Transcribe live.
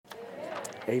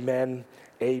Amen.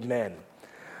 Amen.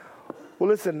 Well,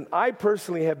 listen, I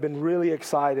personally have been really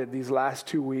excited these last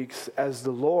 2 weeks as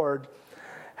the Lord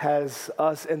has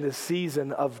us in this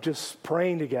season of just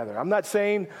praying together. I'm not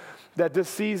saying that this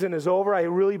season is over. I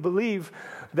really believe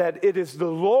that it is the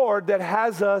Lord that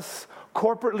has us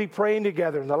corporately praying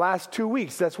together in the last 2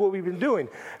 weeks. That's what we've been doing.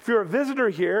 If you're a visitor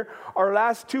here, our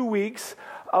last 2 weeks,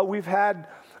 we've had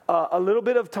a little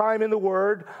bit of time in the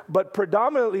Word, but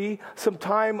predominantly some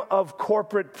time of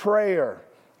corporate prayer.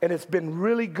 And it's been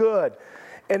really good.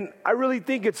 And I really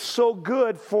think it's so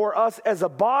good for us as a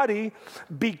body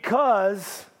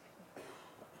because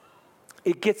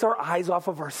it gets our eyes off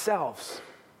of ourselves.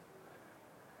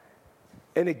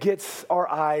 And it gets our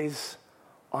eyes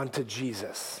onto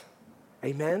Jesus.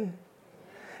 Amen?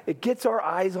 It gets our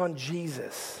eyes on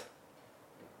Jesus.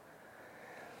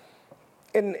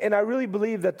 And I really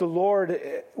believe that the Lord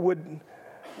would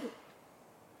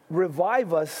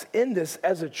revive us in this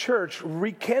as a church,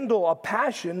 rekindle a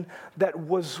passion that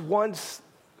was once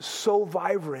so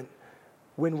vibrant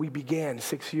when we began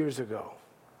 6 years ago.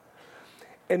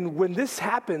 And when this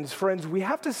happens, friends, we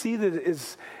have to see that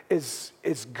it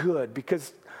is good,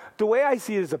 because the way I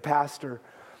see it as a pastor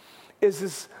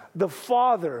is the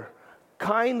Father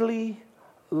kindly,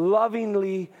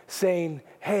 lovingly saying,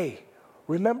 hey,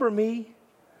 remember me?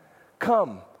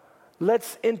 Come,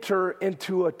 let's enter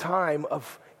into a time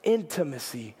of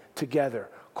intimacy together,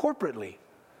 corporately.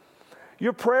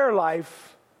 Your prayer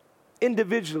life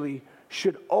individually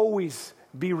should always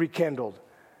be rekindled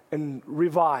and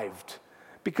revived,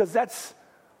 because that's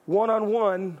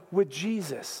one-on-one with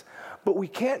Jesus. But we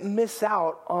can't miss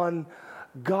out on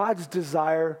God's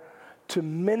desire to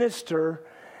minister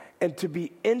and to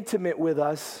be intimate with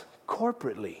us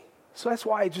corporately. So that's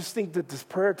why I just think that this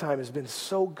prayer time has been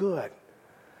so good.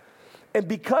 And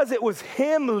because it was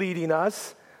Him leading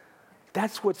us,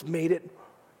 that's what's made it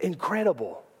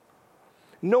incredible.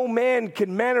 No man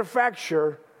can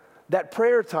manufacture that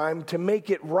prayer time to make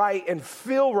it right and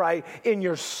feel right in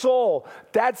your soul.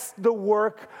 That's the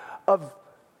work of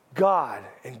God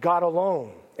and God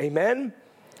alone. Amen?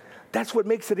 That's what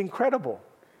makes it incredible.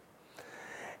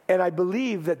 And I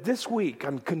believe that this week,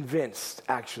 I'm convinced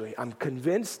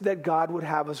that God would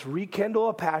have us rekindle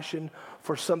a passion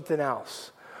for something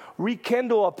else.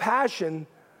 Rekindle a passion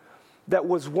that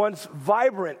was once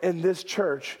vibrant in this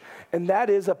church, and that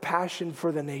is a passion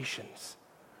for the nations.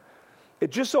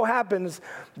 It just so happens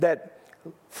that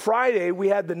Friday, we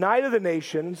had the Night of the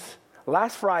Nations,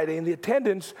 last Friday, and the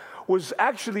attendance was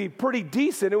actually pretty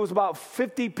decent. It was about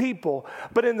 50 people.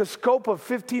 But in the scope of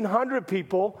 1,500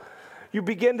 people, you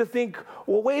begin to think,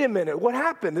 well, wait a minute, what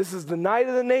happened? This is the Night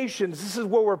of the Nations. This is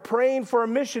where we're praying for our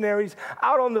missionaries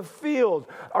out on the field,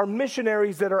 our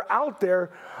missionaries that are out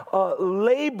there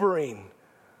laboring.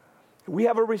 We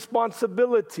have a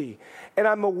responsibility. And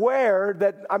I'm aware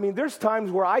that, there's times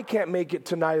where I can't make it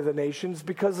to Night of the Nations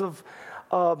because of,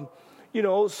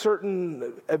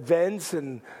 certain events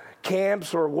and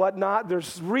camps or whatnot.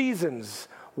 There's reasons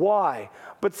why.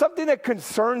 But something that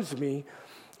concerns me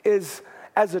is,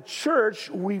 as a church,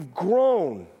 we've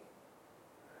grown.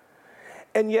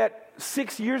 And yet,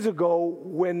 6 years ago,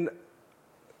 when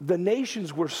the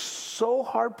nations were so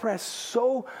hard-pressed,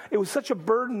 it was such a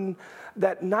burden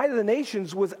that Night of the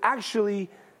Nations was actually,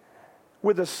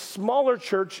 with a smaller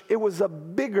church, it was a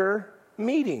bigger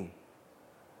meeting.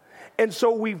 And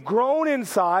so we've grown in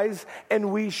size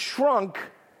and we shrunk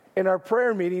in our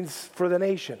prayer meetings for the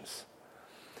nations.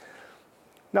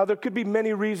 Now, there could be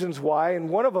many reasons why, and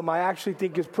one of them I actually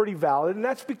think is pretty valid, and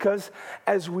that's because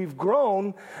as we've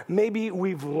grown, maybe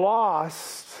we've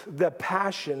lost the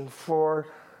passion for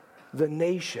the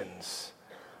nations,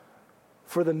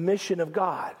 for the mission of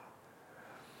God.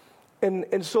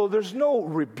 And so there's no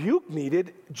rebuke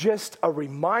needed, just a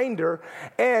reminder.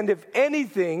 And if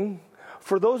anything,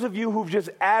 for those of you who've just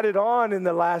added on in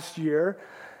the last year,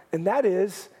 and that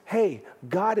is, hey,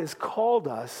 God has called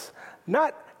us,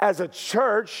 not as a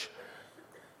church,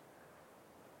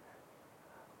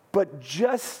 but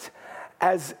just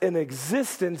as an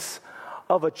existence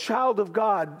of a child of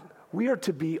God, we are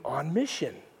to be on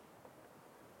mission.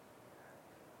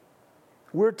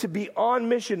 We're to be on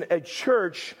mission, a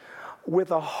church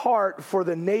with a heart for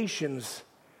the nations,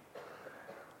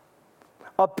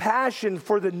 a passion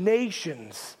for the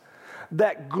nations.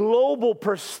 That global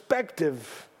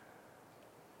perspective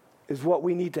is what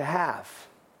we need to have.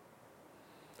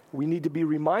 We need to be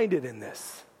reminded in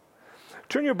this.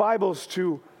 Turn your Bibles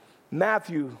to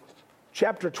Matthew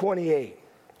chapter 28.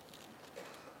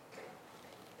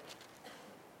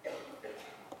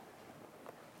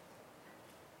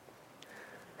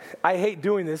 I hate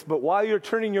doing this, but while you're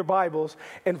turning your Bibles,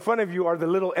 in front of you are the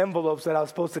little envelopes that I was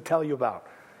supposed to tell you about.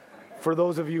 For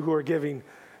those of you who are giving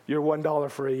your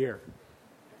 $1 for a year,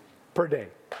 per day.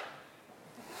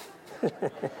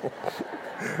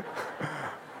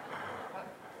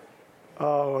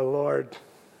 Oh, Lord,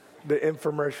 the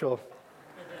infomercial.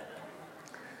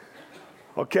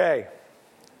 Okay,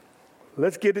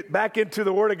 let's get it back into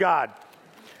the Word of God.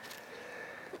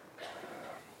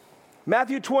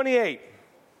 Matthew 28.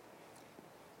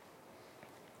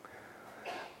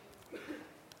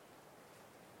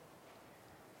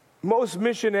 Most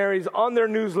missionaries on their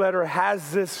newsletter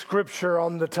has this scripture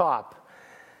on the top,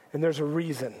 and there's a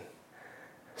reason.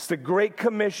 It's the Great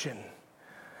Commission.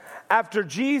 After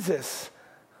Jesus,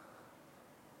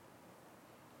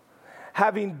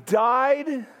 having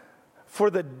died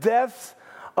for the death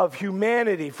of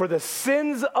humanity, for the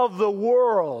sins of the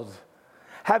world,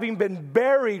 having been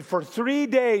buried for 3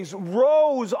 days,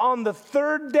 rose on the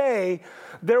third day,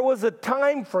 there was a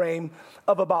time frame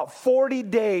of about 40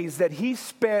 days that he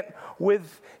spent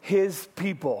with his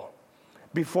people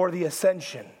before the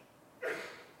ascension.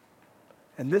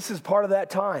 And this is part of that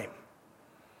time.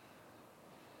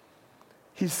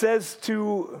 He says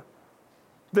to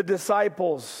the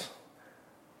disciples,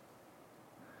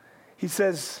 he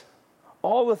says,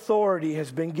 all authority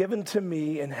has been given to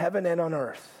me in heaven and on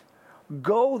earth.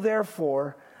 Go,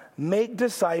 therefore, make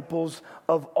disciples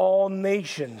of all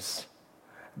nations,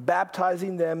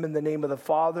 baptizing them in the name of the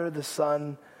Father, the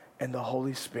Son, and the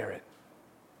Holy Spirit,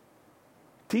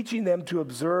 teaching them to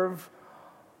observe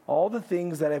all the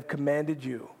things that I have commanded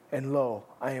you. And lo,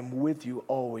 I am with you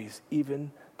always,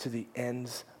 even to the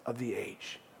ends of the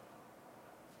age.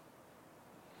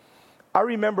 I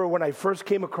remember when I first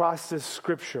came across this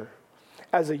scripture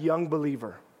as a young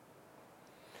believer.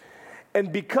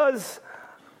 And because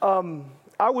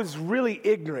I was really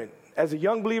ignorant, as a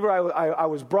young believer, I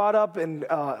was brought up and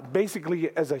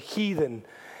basically as a heathen,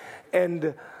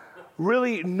 and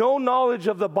really no knowledge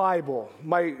of the Bible.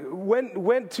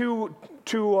 Went to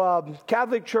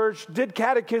Catholic church, did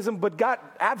catechism, but got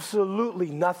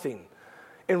absolutely nothing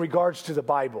in regards to the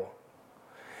Bible.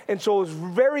 And so I was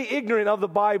very ignorant of the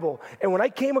Bible. And when I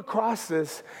came across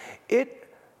this, it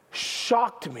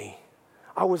shocked me.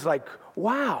 I was like,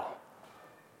 wow,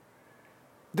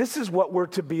 this is what we're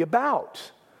to be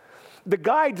about. The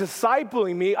guy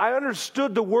discipling me, I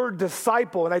understood the word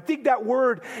disciple, and I think that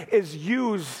word is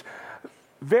used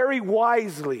very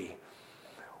wisely.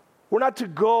 We're not to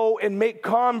go and make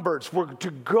converts. We're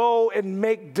to go and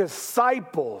make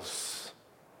disciples.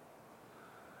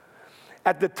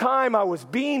 At the time, I was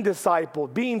being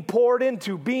discipled, being poured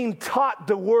into, being taught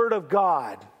the Word of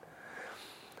God.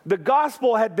 The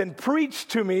gospel had been preached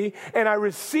to me, and I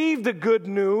received the good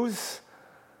news.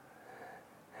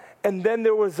 And then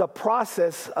there was a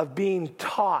process of being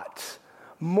taught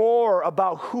more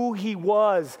about who he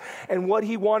was and what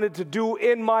he wanted to do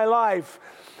in my life.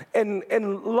 And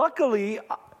luckily,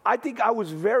 I think I was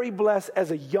very blessed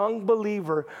as a young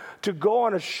believer to go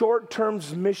on a short-term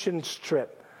missions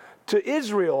trip to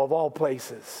Israel, of all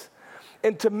places,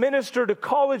 and to minister to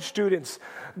college students.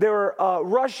 There were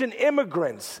Russian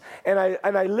immigrants, and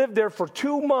I lived there for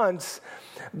 2 months,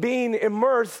 being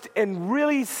immersed and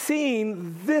really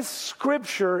seeing this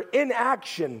scripture in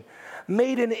action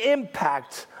made an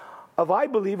impact of, I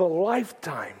believe, a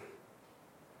lifetime.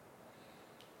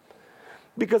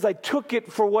 Because I took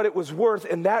it for what it was worth,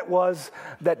 and that was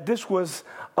that this was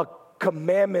a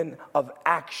commandment of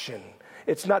action.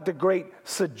 It's not the great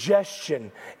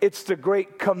suggestion. It's the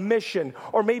great commission,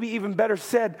 or maybe even better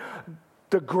said,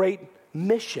 the great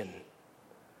mission.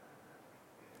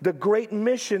 The great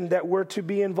mission that we're to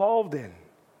be involved in.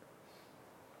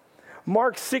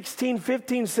 Mark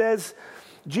 16:15 says,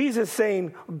 Jesus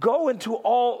saying, go into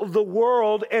all the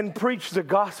world and preach the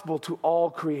gospel to all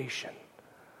creation.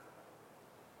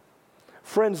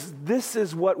 Friends, this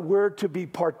is what we're to be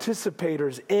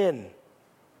participators in.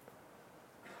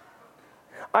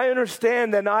 I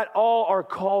understand that not all are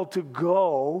called to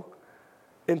go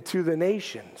into the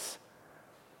nations.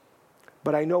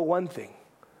 But I know one thing.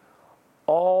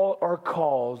 All are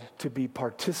called to be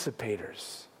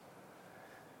participators.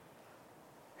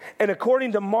 And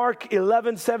according to Mark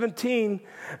 11:17,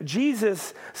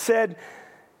 Jesus said,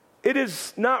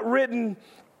 is it not written,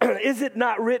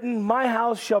 my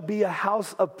house shall be a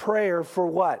house of prayer for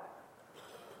what?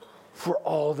 For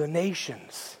all the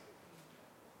nations.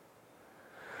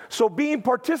 So being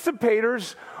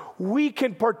participators, we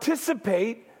can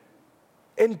participate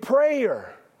in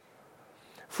prayer.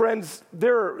 Friends,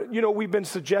 we've been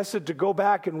suggested to go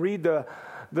back and read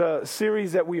the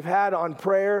series that we've had on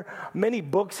prayer. Many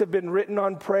books have been written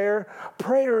on prayer.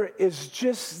 Prayer is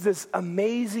just this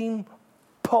amazing,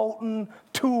 potent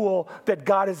tool that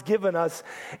God has given us.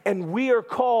 And we are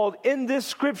called in this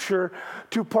scripture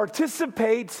to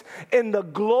participate in the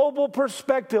global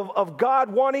perspective of God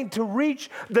wanting to reach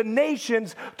the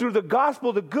nations through the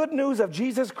gospel, the good news of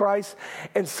Jesus Christ.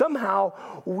 And somehow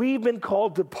we've been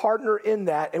called to partner in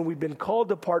that, and we've been called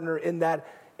to partner in that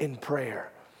in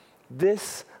prayer.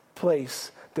 This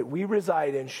place that we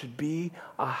reside in should be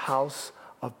a house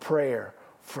of prayer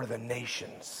for the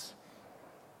nations.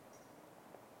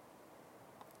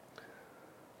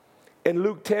 In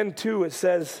Luke 10:2, it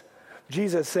says,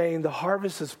 Jesus saying, the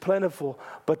harvest is plentiful,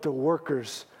 but the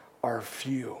workers are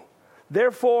few.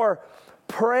 Therefore,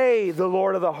 pray the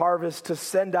Lord of the harvest to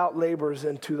send out laborers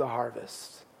into the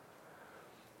harvest.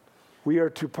 We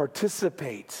are to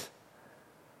participate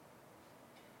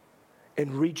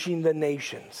in reaching the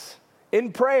nations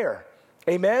in prayer.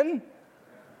 Amen?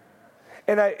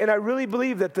 And I really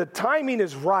believe that the timing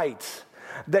is right.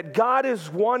 That God is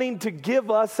wanting to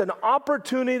give us an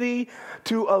opportunity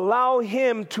to allow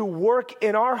Him to work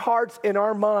in our hearts, in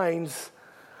our minds,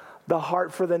 the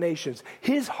heart for the nations,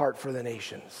 His heart for the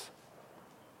nations.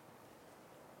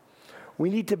 We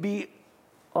need to be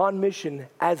on mission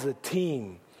as a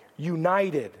team,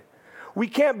 united. We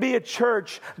can't be a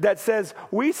church that says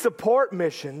we support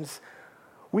missions.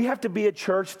 We have to be a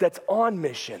church that's on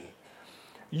mission,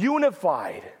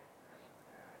 unified,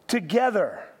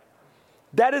 together.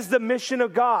 That is the mission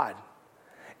of God.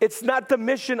 It's not the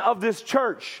mission of this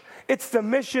church. It's the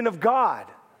mission of God.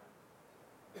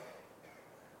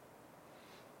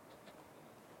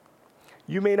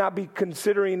 You may not be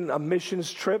considering a missions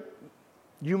trip.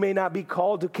 You may not be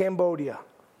called to Cambodia.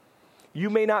 You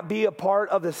may not be a part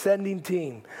of the sending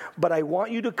team. But I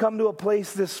want you to come to a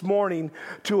place this morning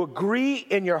to agree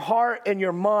in your heart and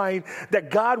your mind that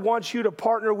God wants you to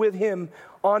partner with Him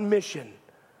on mission,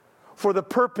 for the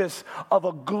purpose of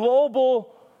a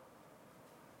global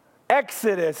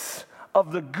exodus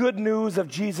of the good news of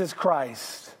Jesus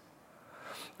Christ.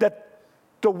 That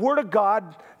the Word of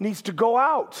God needs to go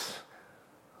out.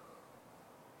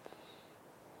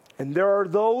 And there are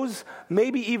those,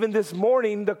 maybe even this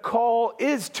morning, the call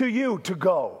is to you to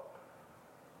go.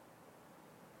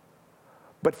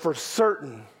 But for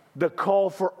certain, the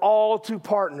call for all to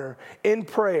partner in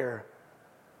prayer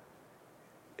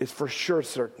is for sure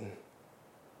certain.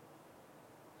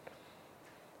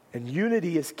 And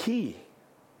unity is key.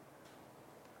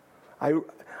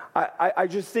 I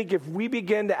just think if we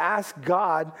begin to ask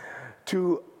God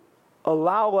to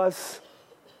allow us,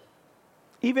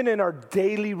 even in our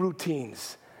daily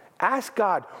routines, ask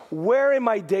God, where in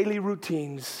my daily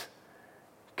routines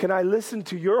can I listen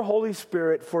to your Holy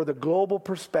Spirit for the global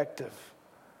perspective?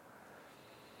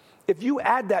 If you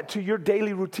add that to your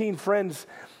daily routine, friends,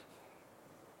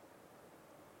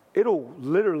 it'll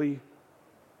literally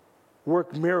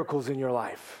work miracles in your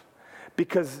life,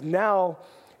 because now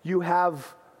you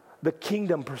have the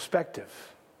kingdom perspective.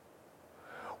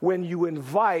 When you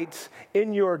invite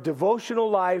in your devotional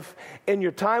life, in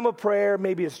your time of prayer,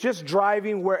 maybe it's just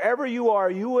driving, wherever you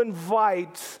are, you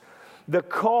invite the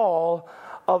call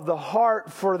of the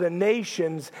heart for the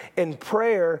nations in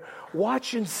prayer.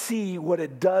 Watch and see what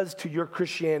it does to your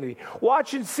Christianity.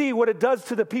 Watch and see what it does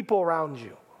to the people around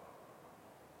you.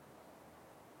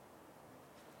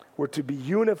 We're to be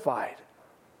unified.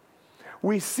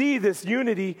 We see this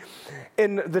unity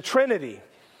in the Trinity.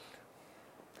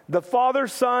 The Father,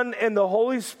 Son, and the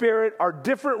Holy Spirit are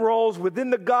different roles within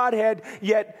the Godhead,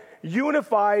 yet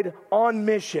unified on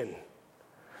mission.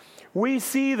 We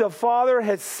see the Father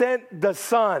has sent the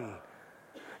Son.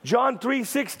 John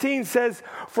 3:16 says,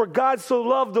 for God so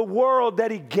loved the world that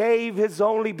He gave His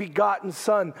only begotten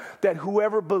Son, that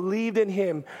whoever believed in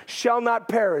Him shall not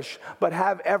perish, but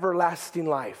have everlasting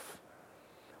life.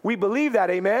 We believe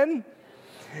that, amen?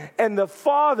 And the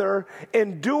Father,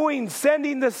 in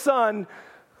sending the Son,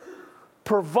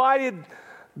 provided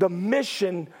the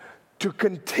mission to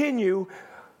continue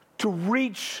to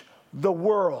reach the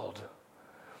world.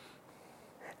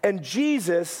 And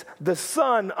Jesus, the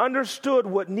Son, understood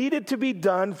what needed to be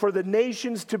done for the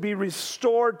nations to be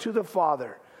restored to the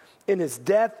Father in His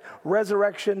death,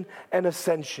 resurrection, and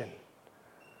ascension.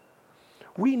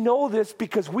 We know this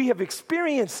because we have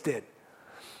experienced it.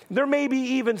 There may be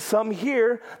even some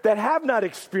here that have not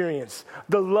experienced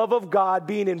the love of God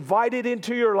being invited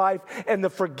into your life and the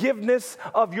forgiveness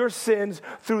of your sins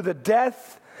through the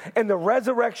death and the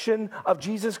resurrection of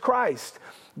Jesus Christ.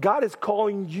 God is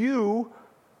calling you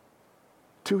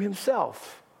to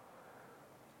Himself,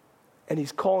 and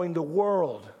He's calling the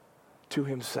world to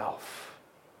Himself.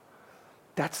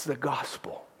 That's the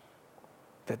gospel,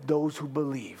 that those who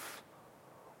believe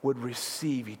would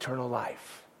receive eternal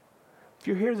life. If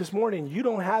you're here this morning, you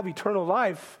don't have eternal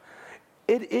life.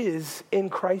 It is in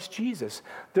Christ Jesus.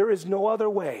 There is no other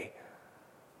way.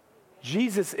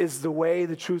 Jesus is the way,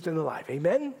 the truth, and the life.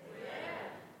 Amen?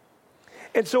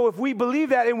 And so if we believe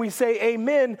that and we say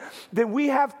amen, then we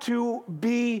have to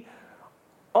be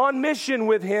on mission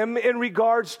with him in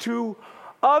regards to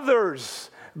others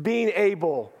being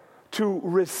able to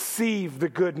receive the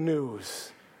good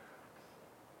news.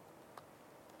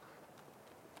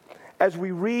 As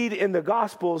we read in the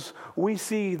Gospels, we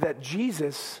see that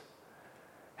Jesus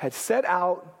had set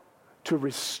out to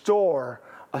restore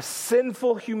a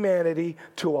sinful humanity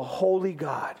to a holy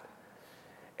God,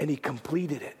 and he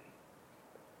completed it.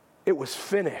 It was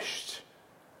finished.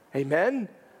 Amen?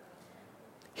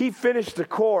 He finished the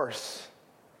course.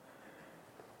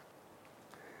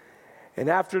 And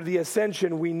after the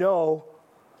ascension, we know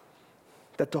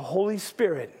that the Holy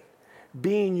Spirit,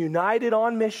 being united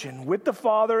on mission with the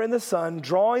Father and the Son,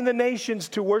 drawing the nations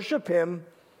to worship him,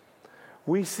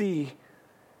 we see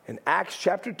in Acts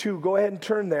chapter 2, go ahead and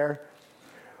turn there,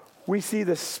 we see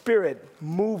the Spirit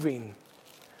moving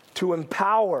to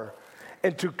empower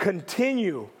and to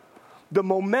continue the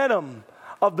momentum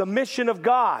of the mission of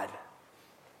God.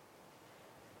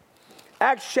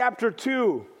 Acts chapter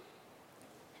 2.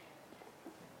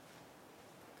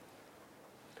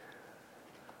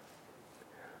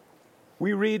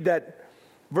 We read that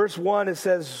verse 1, it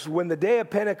says, when the day of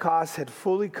Pentecost had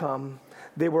fully come,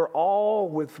 they were all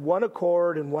with one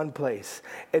accord in one place.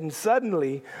 And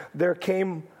suddenly there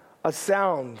came a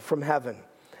sound from heaven,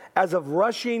 as of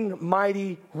rushing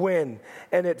mighty wind,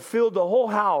 and it filled the whole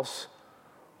house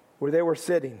where they were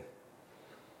sitting.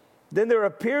 Then there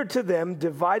appeared to them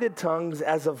divided tongues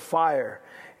as of fire,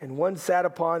 and one sat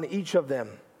upon each of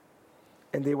them.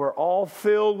 And they were all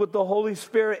filled with the Holy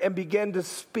Spirit and began to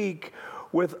speak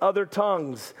with other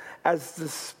tongues as the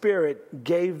Spirit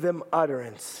gave them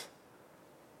utterance.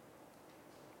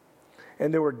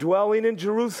 And there were dwelling in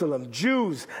Jerusalem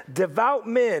Jews, devout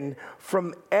men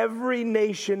from every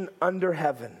nation under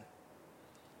heaven.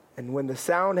 And when the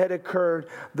sound had occurred,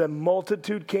 the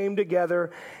multitude came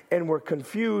together and were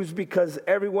confused because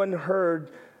everyone heard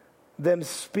them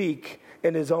speak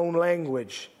in his own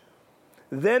language.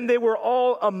 Then they were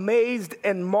all amazed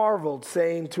and marveled,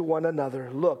 saying to one another,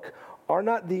 look, are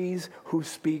not these who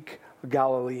speak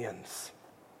Galileans?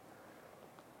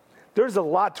 There's a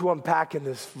lot to unpack in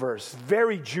this verse.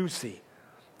 Very juicy.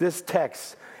 This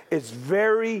text is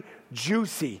very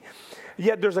juicy.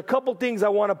 Yet there's a couple things I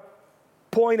want to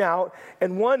point out.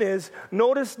 And one is,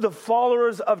 notice the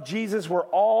followers of Jesus were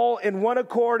all in one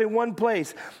accord in one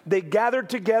place. They gathered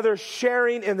together,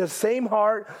 sharing in the same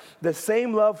heart, the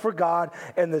same love for God,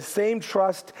 and the same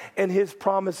trust in his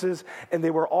promises. And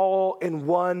they were all in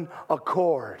one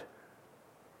accord.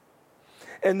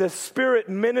 And the Spirit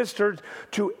ministered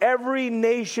to every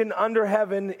nation under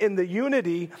heaven in the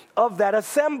unity of that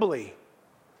assembly.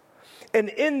 And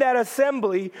in that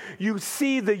assembly, you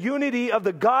see the unity of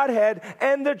the Godhead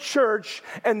and the church,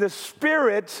 and the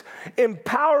Spirit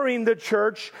empowering the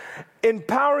church,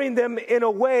 empowering them in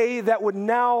a way that would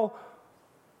now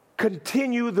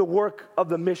continue the work of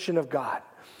the mission of God.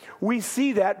 We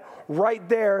see that right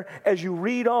there as you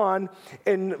read on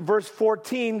in verse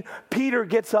 14. Peter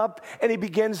gets up and he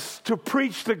begins to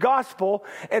preach the gospel,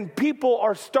 and people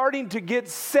are starting to get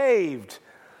saved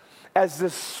as the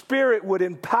Spirit would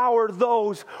empower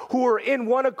those who are in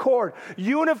one accord,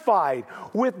 unified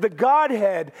with the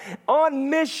Godhead, on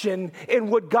mission in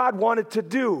what God wanted to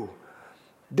do.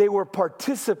 They were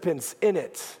participants in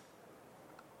it.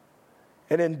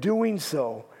 And in doing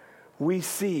so, we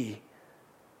see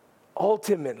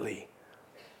ultimately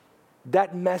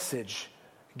that message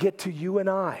get to you and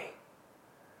I,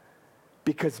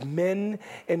 because men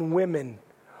and women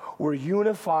were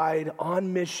unified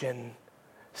on mission,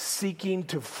 seeking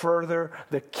to further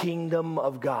the kingdom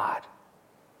of God.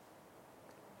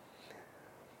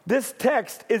 This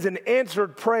text is an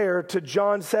answered prayer to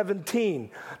John 17,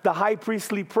 the high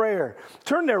priestly prayer.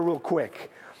 Turn there real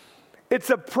quick. It's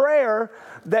a prayer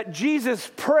that Jesus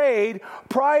prayed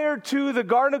prior to the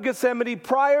Garden of Gethsemane,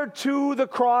 prior to the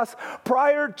cross,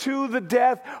 prior to the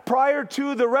death, prior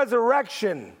to the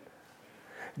resurrection.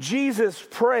 Jesus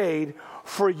prayed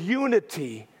for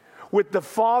unity with the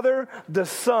Father, the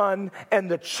Son,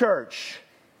 and the church.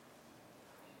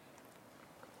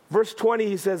 Verse 20,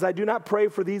 he says, I do not pray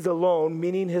for these alone,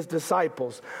 meaning his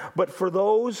disciples, but for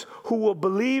those who will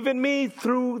believe in me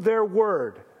through their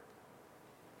word.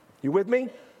 You with me?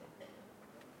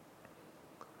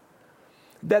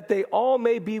 That they all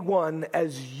may be one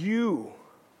as you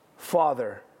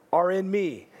Father, are in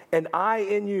me, and I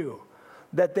in you,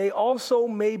 that they also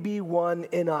may be one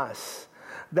in us,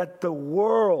 that the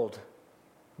world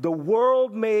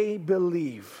may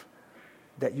believe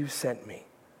that you sent me.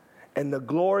 And the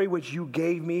glory which you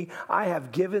gave me, I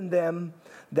have given them,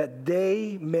 that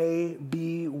they may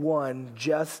be one,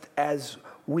 just as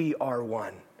we are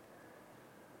one.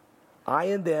 I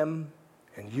and them,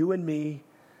 and you and me,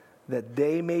 that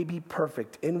they may be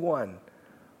perfect in one,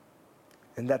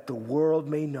 and that the world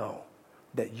may know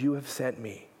that you have sent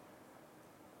me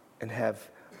and have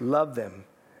loved them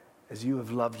as you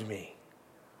have loved me.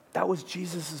 That was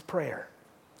Jesus' prayer,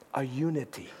 a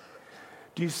unity.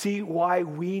 Do you see why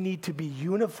we need to be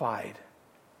unified?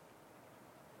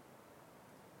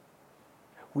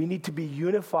 We need to be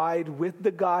unified with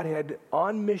the Godhead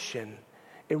on mission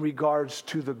in regards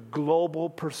to the global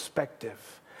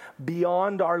perspective,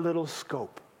 beyond our little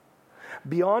scope.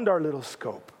 Beyond our little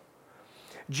scope.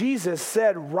 Jesus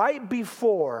said right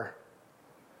before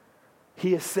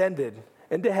he ascended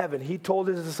into heaven, he told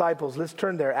his disciples, let's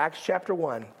turn there, Acts chapter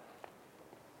 1.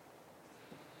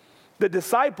 The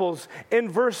disciples in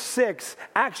verse 6,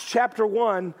 Acts chapter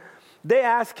 1, they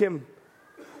ask him,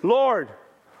 Lord,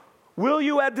 will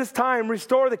you at this time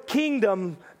restore the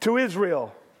kingdom to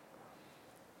Israel?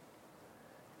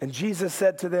 And Jesus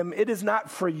said to them, it is not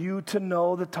for you to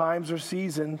know the times or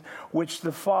seasons which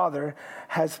the Father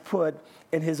has put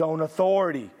in his own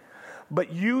authority.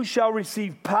 But you shall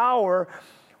receive power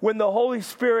when the Holy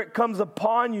Spirit comes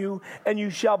upon you, and you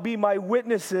shall be my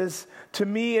witnesses to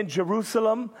me in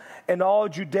Jerusalem and all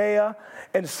Judea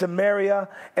and Samaria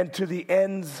and to the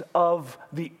ends of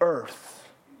the earth.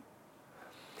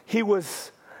 He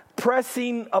was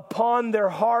pressing upon their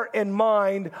heart and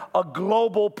mind a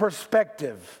global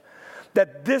perspective.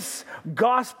 That this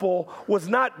gospel was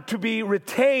not to be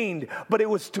retained, but it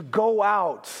was to go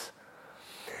out.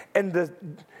 And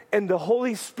the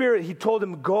Holy Spirit, he told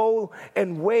them, go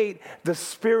and wait. The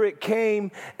Spirit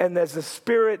came, and as the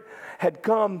Spirit had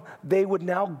come, they would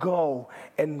now go.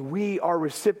 And we are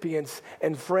recipients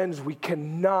and friends. We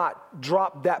cannot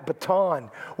drop that baton.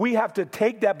 We have to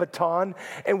take that baton,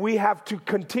 and we have to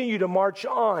continue to march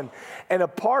on. And a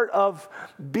part of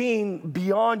being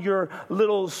beyond your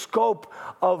little scope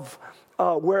of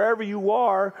wherever you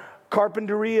are,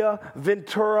 Carpinteria,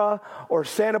 Ventura, or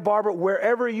Santa Barbara,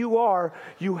 wherever you are,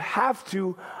 you have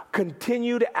to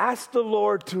continue to ask the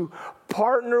Lord to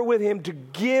partner with him to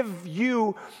give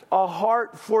you a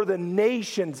heart for the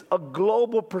nations, a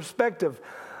global perspective,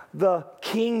 the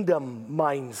kingdom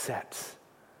mindset.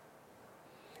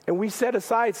 And we set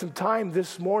aside some time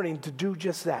this morning to do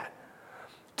just that,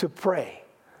 to pray.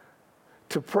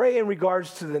 To pray in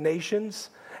regards to the nations.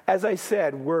 As I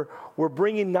said, we're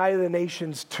bringing Night of the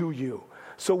Nations to you.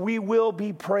 So we will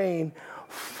be praying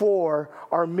for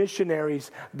our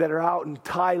missionaries that are out in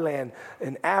Thailand,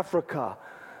 in Africa,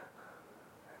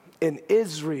 in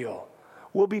Israel.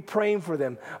 We'll be praying for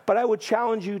them. But I would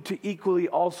challenge you to equally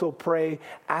also pray,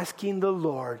 asking the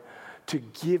Lord to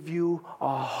give you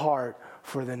a heart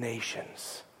for the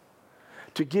nations.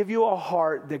 To give you a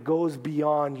heart that goes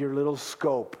beyond your little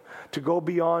scope, to go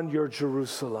beyond your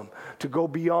Jerusalem, to go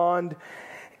beyond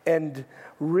and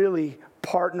really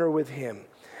partner with him.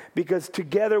 Because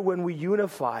together when we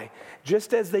unify,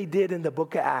 just as they did in the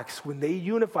book of Acts, when they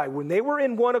unified, when they were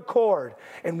in one accord,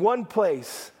 in one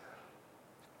place,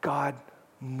 God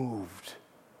moved.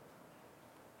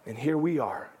 And here we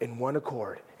are in one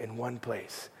accord, in one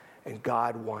place, and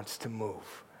God wants to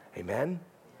move. Amen?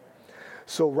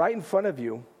 So right in front of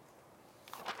you,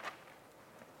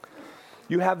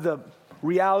 you have the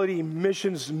Reality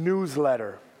Missions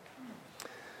newsletter.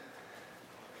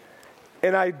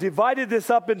 And I divided this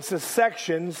up into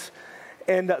sections.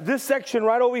 And this section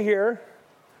right over here,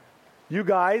 you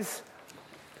guys,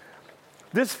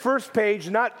 this first page,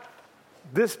 not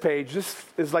this page, this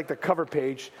is like the cover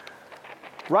page.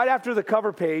 Right after the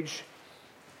cover page,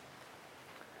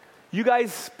 you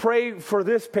guys pray for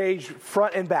this page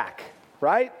front and back,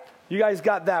 right? You guys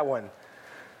got that one.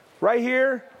 Right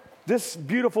here, this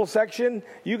beautiful section,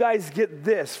 you guys get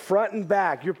this front and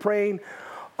back. You're praying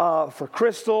for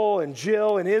Crystal and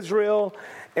Jill and Israel,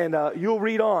 and you'll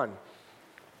read on.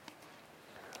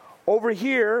 Over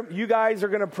here, you guys are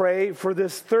going to pray for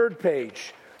this third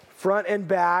page, front and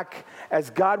back, as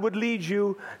God would lead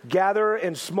you, gather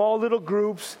in small little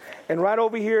groups, and right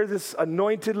over here, this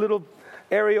anointed little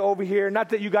area over here. Not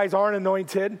that you guys aren't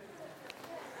anointed,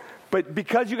 but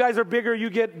because you guys are bigger,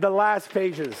 you get the last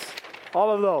pages,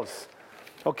 all of those.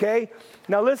 Okay?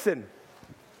 Now listen.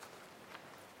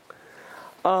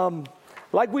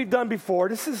 Like we've done before,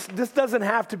 this doesn't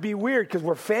have to be weird because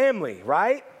we're family,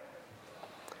 right?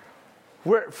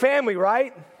 We're family,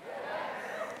 right?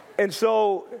 And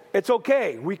so it's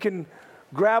okay. We can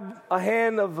grab a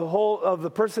hand of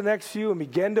the person next to you and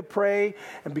begin to pray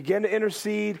and begin to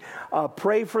intercede.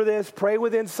 Pray for this. Pray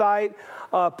with insight.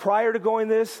 Prior to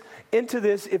going into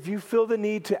this, if you feel the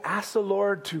need to ask the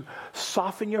Lord to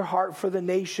soften your heart for the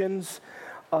nations,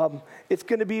 it's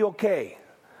going to be okay.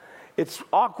 It's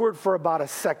awkward for about a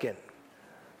second,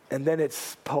 and then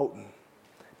it's potent.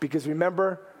 Because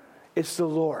remember, it's the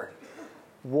Lord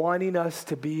wanting us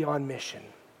to be on mission.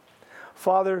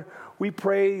 Father, we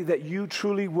pray that you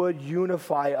truly would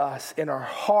unify us in our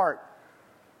heart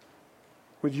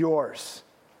with yours.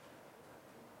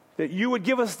 That you would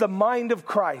give us the mind of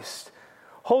Christ.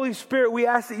 Holy Spirit, we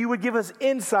ask that you would give us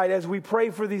insight as we pray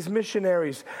for these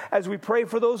missionaries, as we pray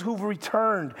for those who've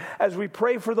returned, as we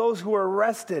pray for those who are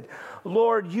arrested.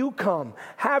 Lord, you come.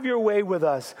 Have your way with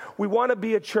us. We want to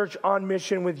be a church on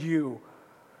mission with you.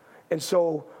 And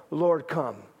so, Lord,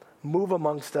 come. Move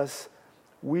amongst us.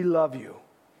 We love you.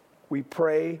 We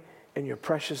pray in your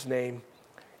precious name.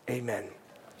 Amen.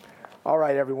 All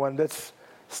right, everyone, let's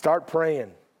start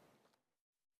praying.